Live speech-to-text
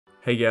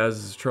Hey guys,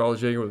 this is Charles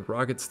Jaeger with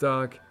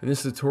RocketStock. In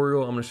this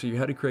tutorial, I'm going to show you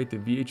how to create the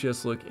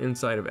VHS look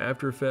inside of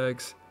After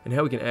Effects and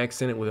how we can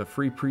accent it with a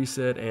free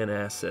preset and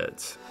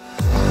assets.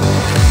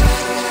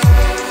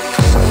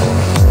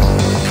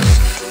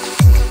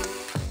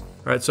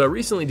 Alright, so I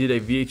recently did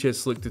a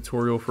VHS look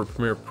tutorial for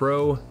Premiere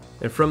Pro,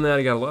 and from that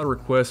I got a lot of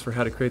requests for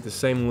how to create the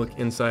same look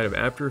inside of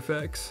After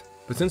Effects.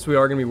 But since we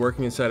are going to be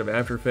working inside of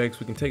After Effects,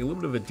 we can take a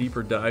little bit of a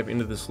deeper dive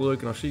into this look,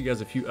 and I'll show you guys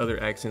a few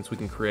other accents we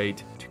can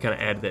create to kind of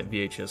add to that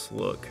VHS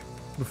look.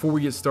 Before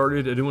we get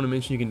started, I do want to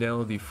mention you can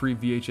download the free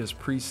VHS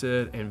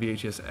preset and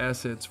VHS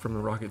assets from the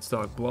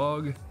RocketStock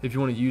blog if you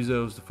want to use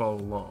those to follow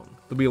along.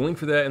 There'll be a link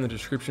for that in the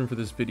description for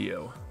this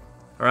video.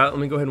 Alright, let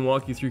me go ahead and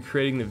walk you through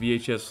creating the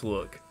VHS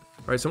look.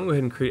 Alright, so I'm going to go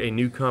ahead and create a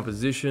new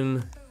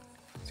composition.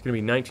 It's going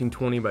to be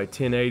 1920 by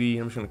 1080.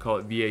 I'm just going to call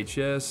it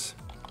VHS.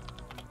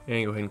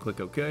 And go ahead and click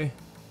OK.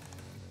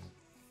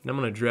 And I'm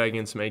going to drag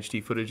in some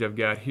HD footage I've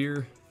got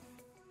here.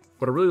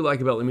 What I really like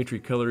about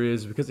Lumetri Color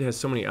is because it has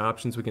so many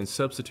options, we can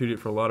substitute it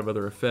for a lot of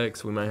other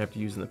effects we might have to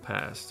use in the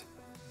past.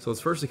 So let's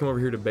first come over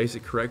here to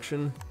Basic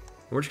Correction,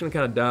 and we're just going to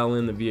kind of dial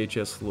in the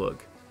VHS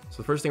look. So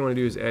the first thing I want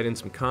to do is add in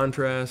some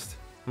contrast.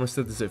 I'm going to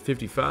set this at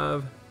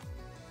 55.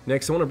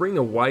 Next, I want to bring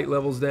the white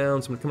levels down,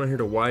 so I'm going to come down here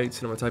to whites,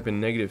 and I'm going to type in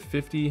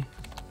 -50.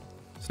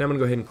 So now I'm going to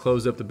go ahead and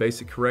close up the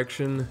Basic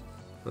Correction.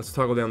 Let's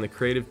toggle down the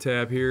Creative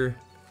tab here.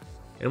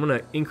 And I'm going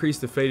to increase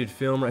the faded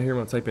film right here. I'm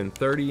going to type in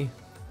 30.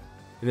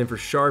 And then for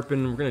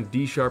sharpen, we're going to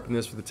de-sharpen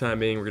this for the time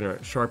being. We're going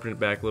to sharpen it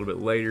back a little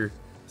bit later.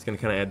 It's going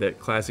to kind of add that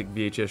classic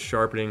VHS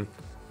sharpening.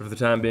 But for the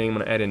time being, I'm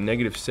going to add in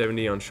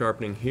 -70 on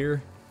sharpening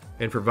here.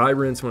 And for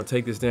vibrance, I'm going to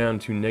take this down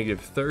to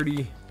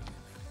 -30.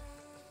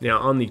 Now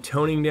on the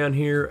toning down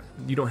here,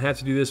 you don't have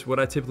to do this. What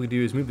I typically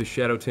do is move the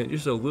shadow tint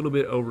just a little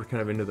bit over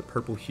kind of into the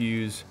purple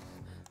hues.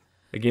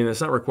 Again, that's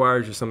not required,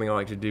 it's just something I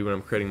like to do when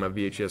I'm creating my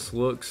VHS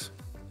looks.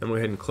 I'm going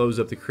to go ahead and close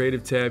up the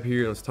Creative tab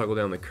here. Let's toggle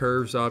down the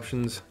curves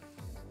options.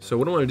 So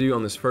what I want to do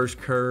on this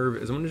first curve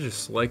is I'm going to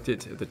just select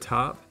it at the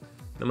top.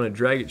 I'm going to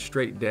drag it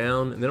straight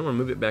down, and then I'm going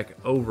to move it back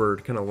over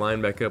to kind of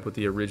line back up with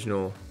the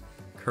original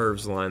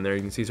curves line there. You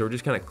can see, so we're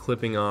just kind of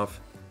clipping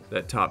off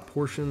that top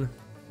portion.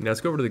 Now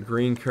let's go over to the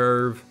green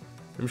curve.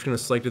 I'm just going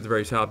to select it at the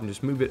very top and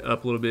just move it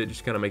up a little bit,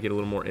 just kind of make it a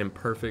little more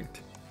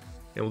imperfect.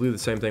 And we'll do the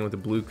same thing with the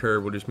blue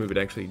curve. We'll just move it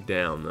actually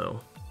down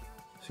though.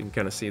 So you can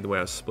kind of see the way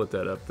I split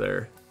that up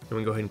there. And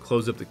we can go ahead and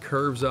close up the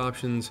curves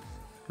options.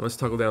 And let's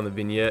toggle down the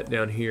vignette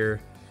down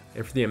here.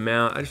 And for the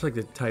amount, I just like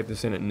to type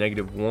this in at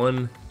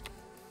 -1.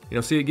 You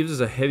know, see, it gives us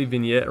a heavy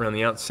vignette around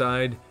the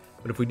outside,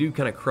 but if we do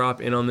kind of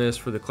crop in on this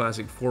for the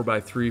classic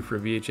 4:3 for a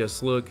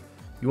VHS look,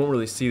 you won't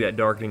really see that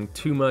darkening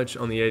too much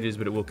on the edges,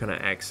 but it will kind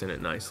of accent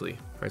it nicely.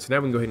 All right, so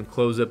now we can go ahead and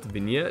close up the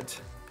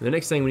vignette. And the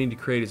next thing we need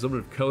to create is a little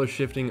bit of color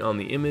shifting on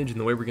the image, and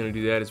the way we're going to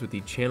do that is with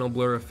the channel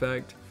blur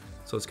effect.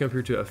 So let's come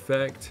here to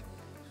Effect,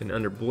 and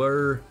under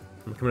Blur,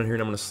 I'm coming in here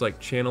and I'm going to select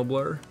Channel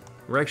Blur.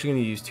 We're actually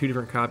going to use two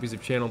different copies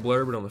of Channel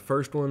Blur, but on the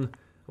first one,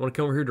 I want to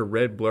come over here to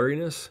red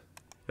blurriness.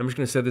 I'm just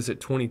going to set this at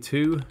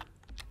 22. And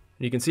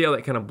you can see how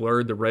that kind of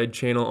blurred the red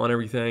channel on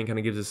everything, kind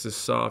of gives us this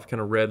soft kind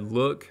of red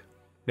look.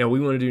 Now what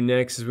we want to do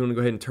next is we want to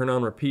go ahead and turn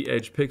on repeat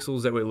edge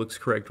pixels. That way it looks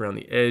correct around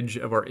the edge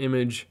of our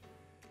image.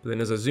 But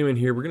then as I zoom in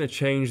here, we're going to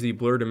change the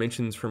blur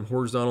dimensions from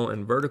horizontal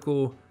and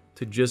vertical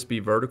to just be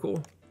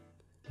vertical.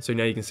 So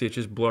now you can see it's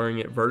just blurring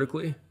it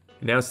vertically.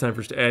 And now it's time for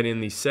us to add in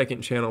the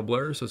second channel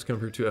blur. So let's come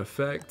here to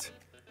Effect.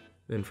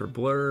 Then for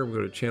blur, we'll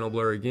go to Channel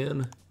Blur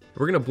again.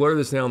 We're going to blur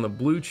this now on the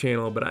blue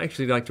channel, but I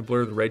actually like to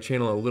blur the red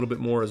channel a little bit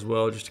more as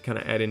well, just to kind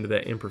of add into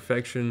that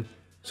imperfection.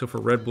 So for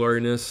red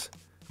blurriness,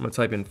 I'm going to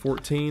type in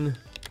 14.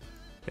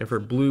 And for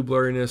blue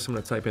blurriness, I'm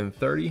going to type in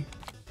 30.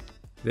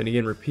 Then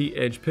again, repeat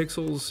edge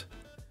pixels.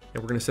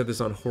 And we're going to set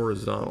this on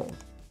horizontal.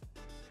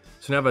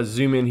 So now if I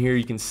zoom in here,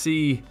 you can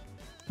see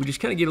we just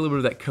kind of get a little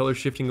bit of that color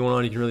shifting going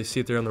on. You can really see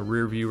it there on the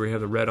rear view where you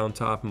have the red on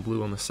top and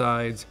blue on the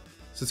sides.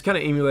 So it's kind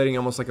of emulating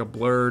almost like a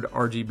blurred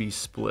RGB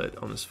split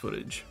on this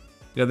footage.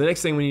 Now the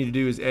next thing we need to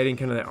do is add in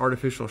kind of that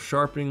artificial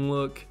sharpening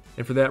look.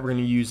 And for that, we're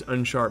going to use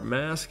Unsharp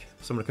Mask.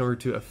 So I'm going to come over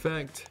to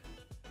Effect.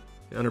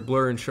 And under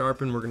Blur and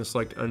Sharpen, we're going to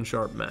select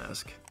Unsharp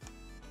Mask.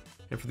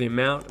 And for the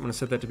amount, I'm going to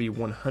set that to be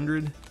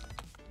 100.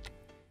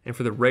 And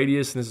for the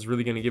radius, and this is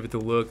really going to give it the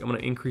look, I'm going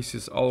to increase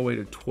this all the way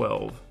to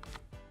 12.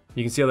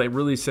 You can see how that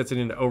really sets it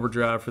into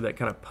overdrive for that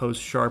kind of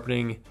post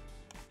sharpening.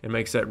 It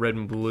makes that red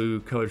and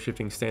blue color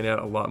shifting stand out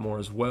a lot more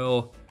as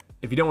well.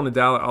 If you don't want to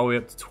dial it all the way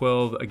up to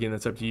 12, again,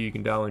 that's up to you. You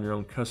can dial in your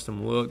own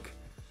custom look.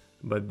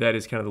 But that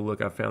is kind of the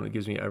look I found that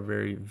gives me a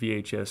very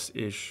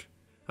VHS-ish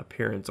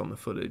appearance on the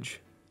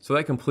footage. So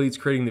that completes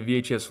creating the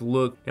VHS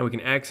look. Now we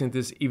can accent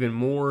this even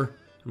more.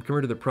 I'm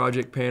coming to the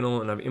project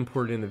panel and I've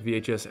imported in the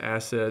VHS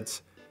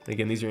assets. And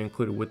again, these are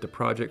included with the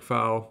project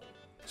file.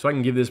 So I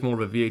can give this more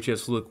of a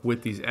VHS look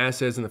with these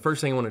assets. And the first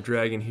thing I want to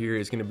drag in here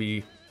is going to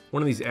be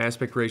one of these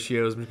aspect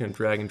ratios. I'm just going to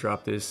drag and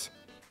drop this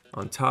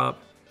on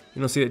top.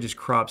 You'll see that just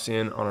crops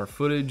in on our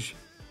footage.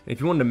 And if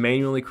you wanted to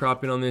manually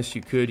crop in on this,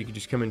 you could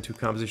just come into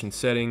composition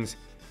settings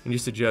and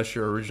just adjust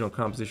your original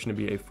composition to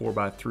be a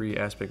 4:3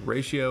 aspect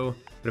ratio.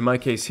 But in my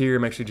case here,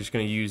 I'm actually just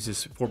going to use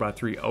this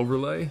 4:3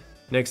 overlay.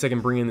 Next I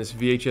can bring in this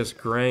Vhs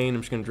Grain.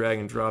 I'm just going to drag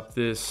and drop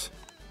this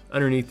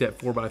underneath that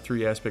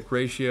 4:3 aspect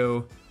ratio.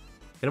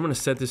 And I'm going to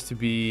set this to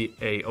be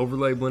a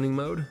overlay blending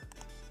mode.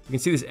 You can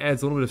see this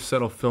adds a little bit of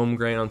subtle film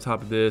grain on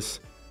top of this.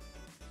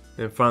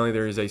 And finally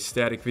there is a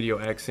static video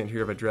accent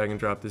here if I drag and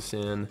drop this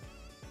in.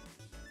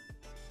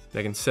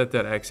 I can set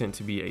that accent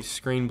to be a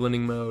screen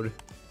blending mode.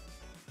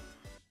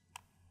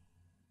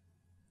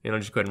 And I'll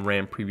just go ahead and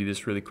RAM preview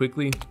this really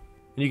quickly.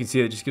 And you can see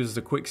that it just gives us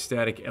a quick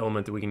static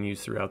element that we can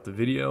use throughout the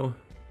video.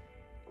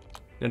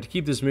 Now to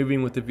keep this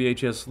moving with the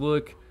VHS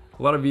look,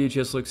 a lot of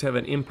VHS looks have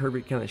an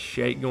imperfect kind of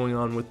shake going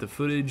on with the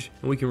footage,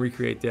 and we can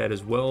recreate that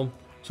as well.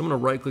 So I'm going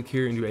to right click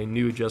here and do a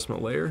new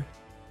adjustment layer.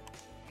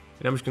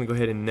 And I'm just going to go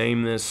ahead and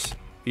name this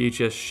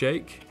VHS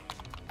shake.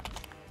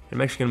 And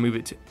I'm actually going to move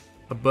it to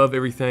above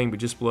everything but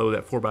just below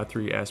that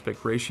 4:3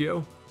 aspect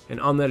ratio. And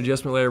on that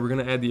adjustment layer we're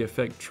going to add the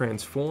effect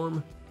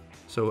transform.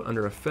 So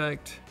under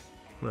effect,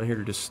 I'm going here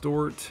to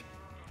distort,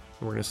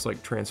 and we're going to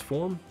select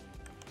transform.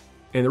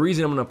 And the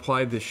reason I'm going to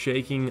apply the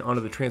shaking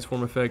onto the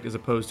transform effect as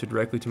opposed to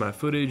directly to my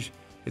footage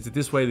is that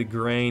this way the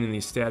grain and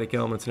the static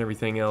elements and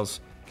everything else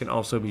can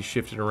also be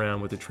shifted around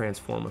with the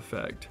transform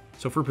effect.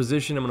 So for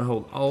position, I'm going to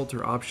hold Alt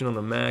or Option on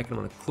the Mac, and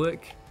I'm going to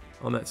click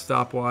on that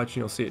stopwatch and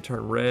you'll see it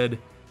turn red.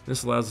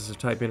 This allows us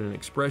to type in an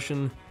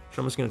expression.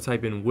 So I'm just going to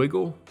type in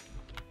wiggle,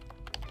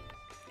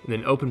 and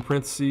then open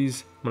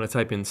parentheses, I'm going to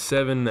type in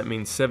 7, that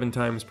means 7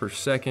 times per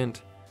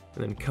second,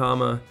 and then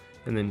comma,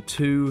 and then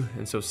 2,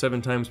 and so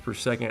 7 times per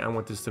second, I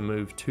want this to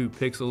move 2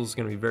 pixels. It's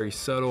going to be very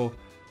subtle,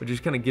 but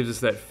just kind of gives us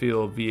that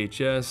feel of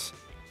VHS.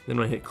 Then I'm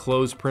going to hit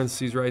close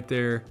parentheses right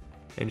there,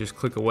 and just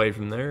click away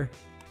from there.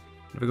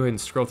 If I go ahead and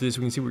scroll through this,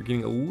 we can see we're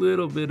getting a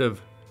little bit of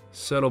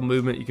subtle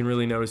movement. You can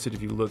really notice it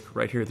if you look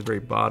right here at the very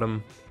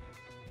bottom.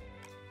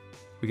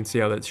 We can see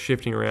how that's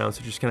shifting around,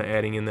 so just kind of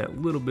adding in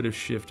that little bit of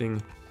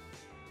shifting,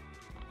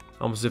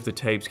 almost as if the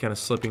tape's kind of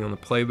slipping on the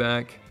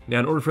playback. Now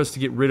in order for us to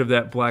get rid of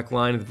that black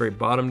line at the very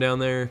bottom down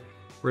there,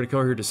 we're going to come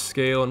over here to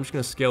scale. I'm just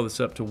going to scale this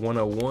up to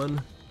 101.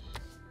 And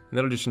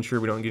that'll just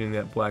ensure we don't get any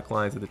of that black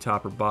lines at the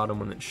top or bottom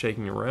when it's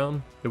shaking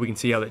around. And we can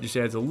see how that just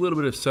adds a little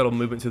bit of subtle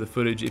movement to the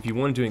footage. If you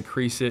wanted to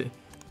increase it,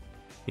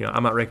 you know,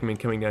 I might recommend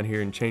coming down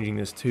here and changing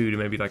this 2 to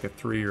maybe like a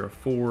 3 or a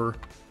 4.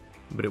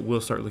 But it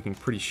will start looking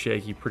pretty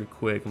shaky pretty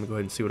quick. I'm going to go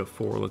ahead and see what a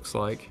 4 looks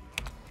like.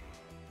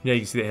 Yeah, you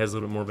can see that it has a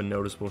little bit more of a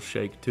noticeable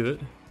shake to it.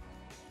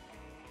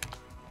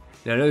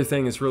 Now another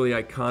thing that's really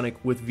iconic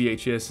with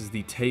VHS is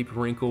the tape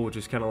wrinkle, which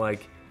is kind of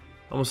like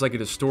almost like a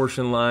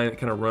distortion line that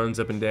kind of runs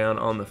up and down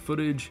on the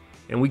footage,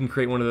 and we can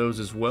create one of those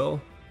as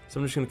well. So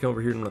I'm just going to come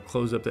over here and I'm going to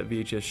close up that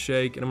VHS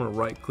shake, and I'm going to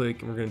right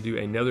click and we're going to do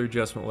another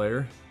adjustment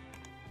layer,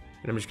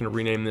 and I'm just going to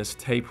rename this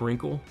tape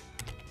wrinkle,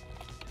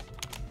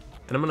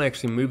 and I'm going to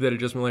actually move that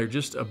adjustment layer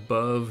just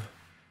above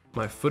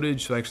my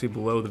footage, so actually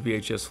below the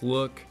VHS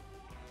look.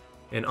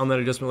 And on that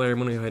adjustment layer I'm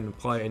going to go ahead and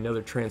apply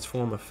another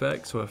transform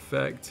effect, so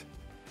effect,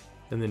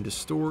 and then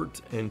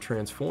distort and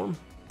transform.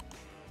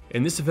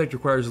 And this effect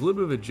requires a little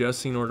bit of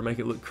adjusting in order to make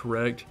it look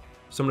correct.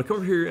 So I'm going to come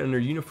over here under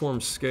uniform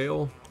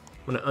scale.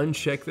 I'm going to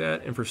uncheck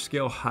that, and for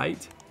scale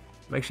height,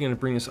 I'm actually going to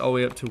bring this all the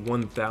way up to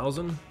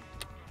 1000.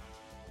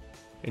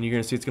 And you're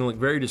going to see it's going to look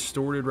very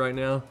distorted right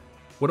now.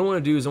 What I want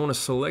to do is I want to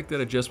select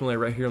that adjustment layer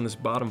right here on this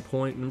bottom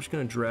point, and I'm just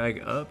going to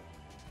drag up.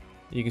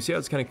 And you can see how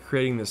it's kind of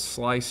creating this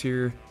slice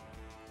here.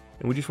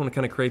 And we just want to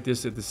kind of create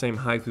this at the same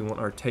height we want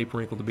our tape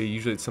wrinkle to be.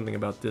 Usually it's something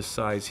about this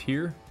size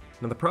here.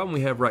 Now the problem we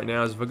have right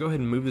now is if I go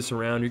ahead and move this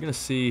around, you're going to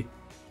see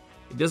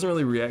it doesn't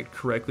really react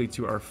correctly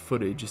to our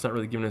footage. It's not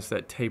really giving us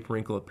that tape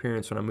wrinkle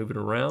appearance when I move it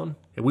around.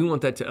 And we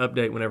want that to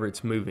update whenever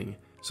it's moving.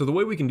 So the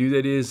way we can do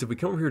that is if we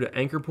come over here to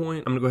anchor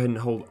point, I'm going to go ahead and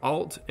hold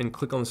Alt and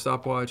click on the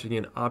stopwatch.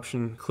 Again,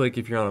 Option click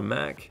if you're on a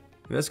Mac.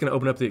 And that's going to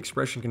open up the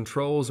expression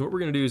controls. And what we're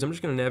going to do is I'm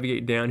just going to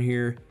navigate down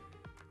here,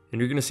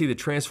 and you're going to see the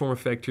transform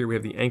effect here. We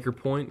have the anchor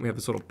point. We have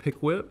this little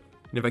pick whip.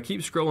 And if I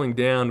keep scrolling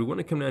down, we want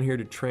to come down here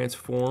to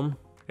transform.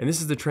 And this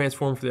is the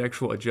transform for the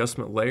actual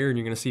adjustment layer, and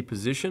you're going to see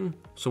position.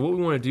 So what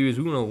we want to do is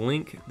we want to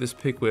link this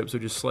pick whip. So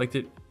just select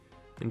it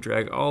and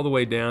drag all the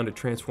way down to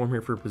transform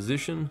here for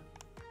position.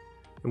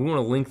 And we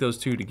want to link those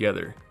two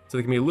together. So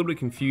they can be a little bit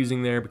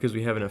confusing there because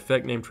we have an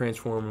effect named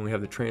transform and we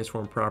have the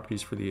transform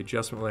properties for the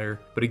adjustment layer.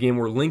 But again,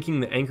 we're linking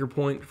the anchor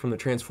point from the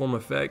transform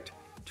effect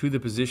to the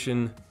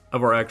position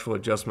of our actual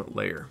adjustment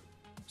layer.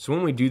 So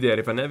when we do that,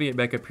 if I navigate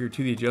back up here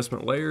to the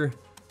adjustment layer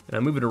and I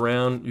move it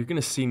around, you're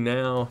going to see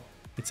now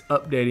it's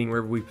updating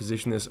wherever we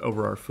position this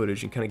over our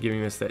footage and kind of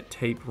giving us that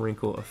tape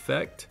wrinkle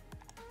effect.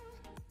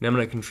 Now I'm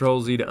going to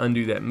Control Z to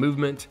undo that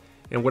movement.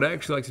 And what I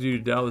actually like to do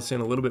to dial this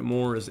in a little bit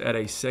more is add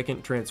a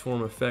second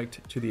transform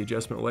effect to the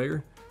adjustment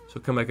layer. So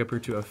come back up here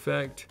to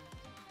Effect,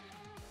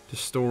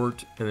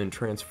 Distort, and then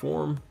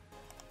Transform.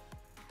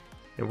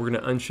 And we're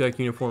going to uncheck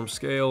Uniform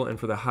Scale, and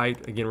for the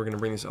height, again, we're going to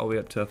bring this all the way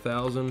up to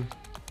 1000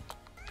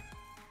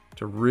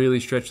 to really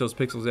stretch those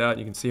pixels out.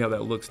 You can see how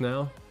that looks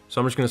now. So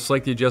I'm just going to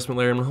select the adjustment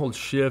layer, I'm going to hold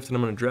Shift, and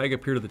I'm going to drag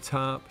up here to the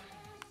top.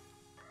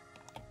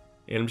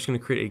 And I'm just going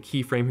to create a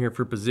keyframe here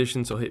for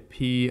position, so I'll hit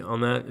P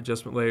on that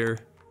adjustment layer,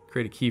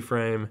 create a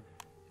keyframe,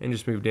 and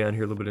just move down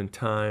here a little bit in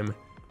time.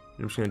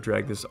 I'm just going to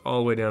drag this all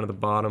the way down to the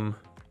bottom.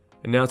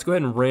 And now let's go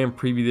ahead and RAM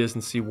preview this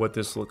and see what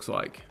this looks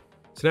like.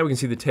 So now we can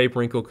see the tape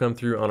wrinkle come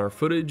through on our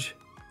footage.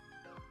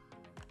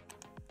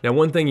 Now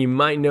one thing you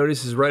might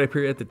notice is right up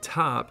here at the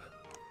top,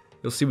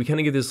 you'll see we kind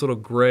of get this little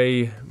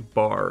gray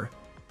bar.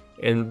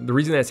 And the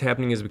reason that's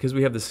happening is because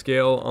we have the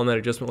scale on that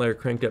adjustment layer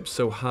cranked up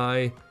so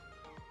high,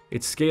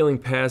 it's scaling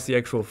past the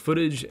actual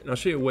footage, and I'll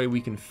show you a way we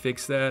can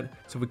fix that.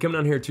 So if we come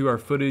down here to our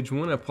footage, we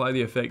want to apply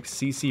the effect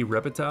CC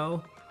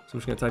Reptile. So I'm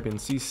just going to type in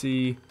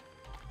CC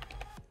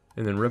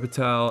and then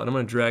Reptile, and I'm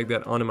going to drag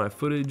that onto my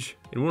footage.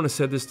 And we want to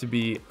set this to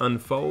be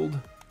unfold.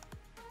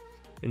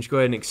 And just go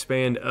ahead and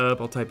expand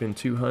up. I'll type in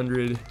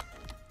 200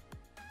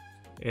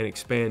 and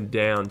expand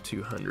down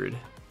 200.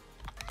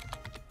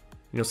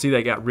 You'll see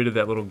that got rid of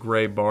that little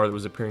gray bar that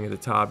was appearing at the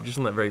top just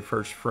on that very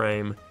first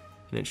frame,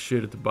 and it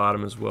should at the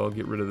bottom as well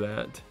get rid of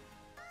that.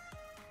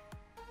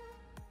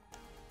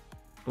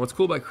 What's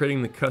cool about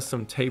creating the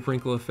custom tape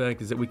wrinkle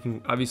effect is that we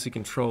can obviously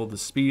control the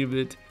speed of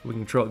it. We can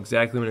control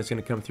exactly when it's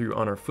going to come through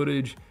on our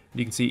footage. And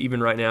you can see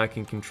even right now I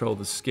can control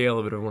the scale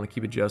of it. I want to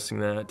keep adjusting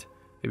that,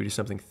 maybe do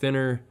something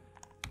thinner.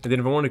 And then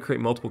if I want to create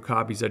multiple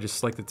copies, I just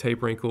select the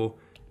tape wrinkle,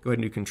 go ahead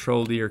and do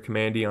Control D or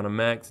Command D on a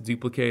Mac to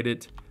duplicate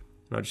it.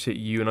 And I'll just hit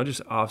U and I'll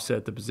just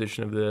offset the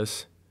position of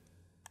this.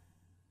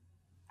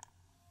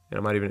 And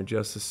I might even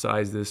adjust the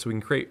size of this so we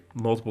can create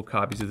multiple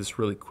copies of this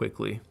really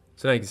quickly.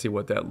 So now you can see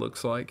what that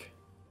looks like.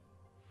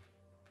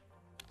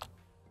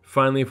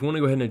 Finally, if we want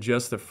to go ahead and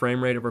adjust the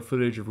frame rate of our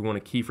footage, or if we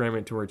want to keyframe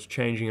it to where it's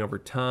changing over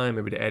time,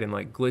 maybe to add in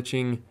like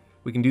glitching,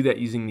 we can do that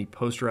using the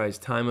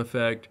Posterized time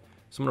effect.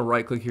 So I'm going to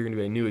right click here and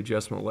do a new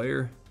adjustment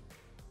layer.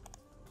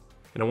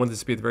 And I want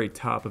this to be at the very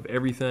top of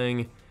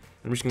everything.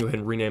 I'm just going to go ahead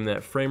and rename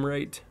that frame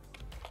rate.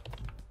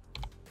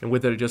 And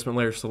with that adjustment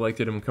layer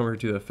selected, I'm going to come over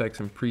to the effects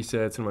and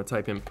presets, and I'm going to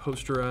type in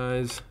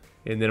Posterize.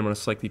 And then I'm going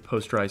to select the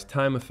Posterized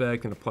time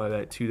effect and apply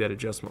that to that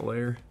adjustment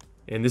layer.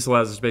 And this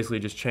allows us to basically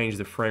just change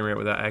the frame rate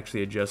without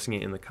actually adjusting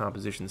it in the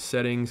composition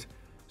settings.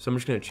 So I'm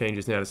just going to change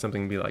this now to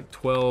something to be like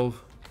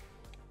 12.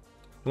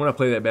 And when I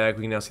play that back,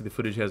 we can now see the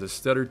footage has a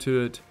stutter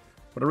to it.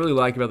 What I really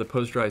like about the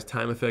Posterized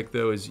time effect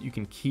though is you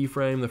can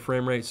keyframe the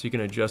frame rate so you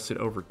can adjust it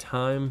over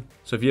time.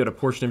 So if you had a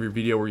portion of your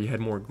video where you had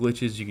more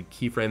glitches, you could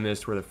keyframe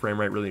this to where the frame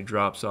rate really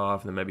drops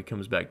off and then maybe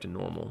comes back to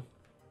normal.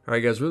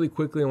 Alright guys, really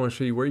quickly I want to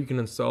show you where you can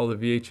install the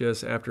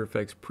VHS After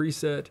Effects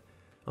preset.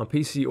 On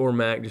PC or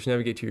Mac, just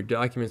navigate to your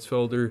Documents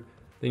folder,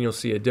 then you'll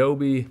see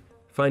Adobe,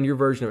 find your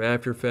version of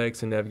After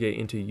Effects and navigate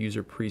into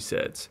User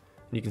Presets.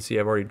 And you can see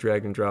I've already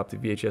dragged and dropped the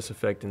VHS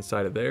effect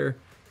inside of there.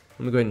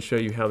 I'm going to go ahead and show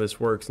you how this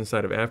works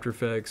inside of After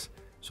Effects.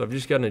 So I've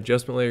just got an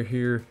adjustment layer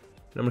here, and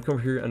I'm going to come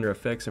over here under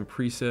Effects and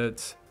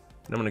Presets,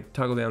 and I'm going to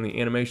toggle down the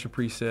Animation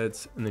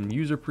Presets, and then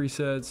User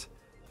Presets,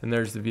 and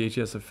there's the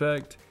VHS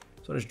effect.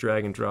 So I'll just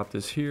drag and drop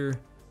this here,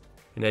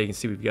 and now you can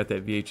see we've got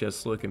that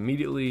VHS look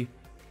immediately,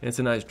 and it's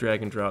a nice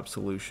drag and drop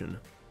solution.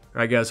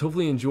 Alright guys,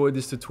 hopefully you enjoyed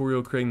this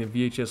tutorial creating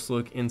the VHS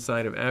look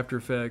inside of After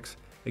Effects.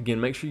 Again,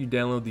 make sure you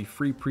download the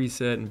free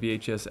preset and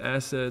Vhs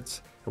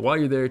Assets. And while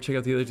you're there, check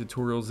out the other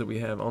tutorials that we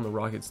have on the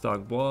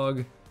RocketStock blog.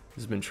 This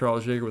has been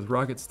Charles Yeager with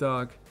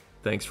RocketStock.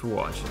 Thanks for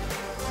watching.